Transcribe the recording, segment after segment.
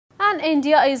And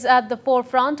India is at the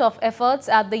forefront of efforts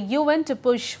at the UN to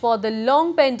push for the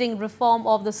long-pending reform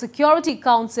of the Security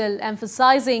Council,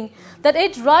 emphasizing that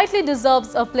it rightly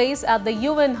deserves a place at the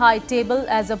UN high table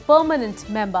as a permanent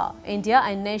member. India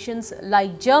and nations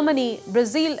like Germany,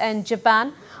 Brazil and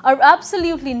Japan are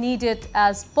absolutely needed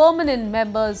as permanent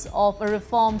members of a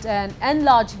reformed and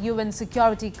enlarged UN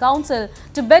Security Council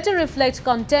to better reflect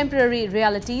contemporary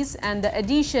realities, and the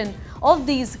addition of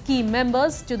these key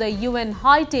members to the UN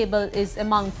high table is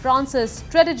among France's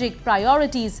strategic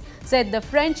priorities, said the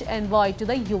French envoy to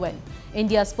the UN.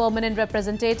 India's permanent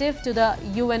representative to the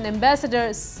UN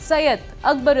ambassador Syed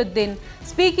Akbaruddin,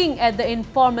 speaking at the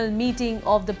informal meeting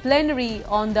of the plenary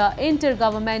on the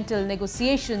intergovernmental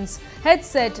negotiations, had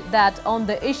said that on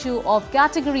the issue of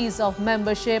categories of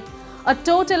membership, a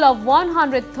total of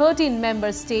 113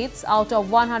 member states out of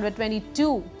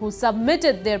 122 who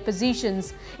submitted their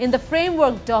positions in the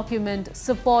framework document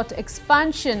support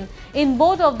expansion in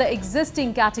both of the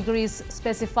existing categories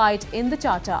specified in the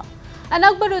Charter. And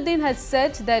Akbaruddin has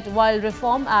said that while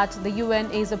reform at the UN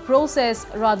is a process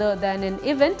rather than an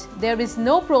event, there is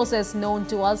no process known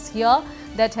to us here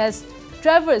that has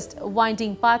traversed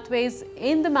winding pathways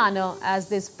in the manner as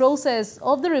this process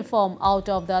of the reform out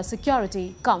of the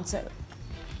Security Council.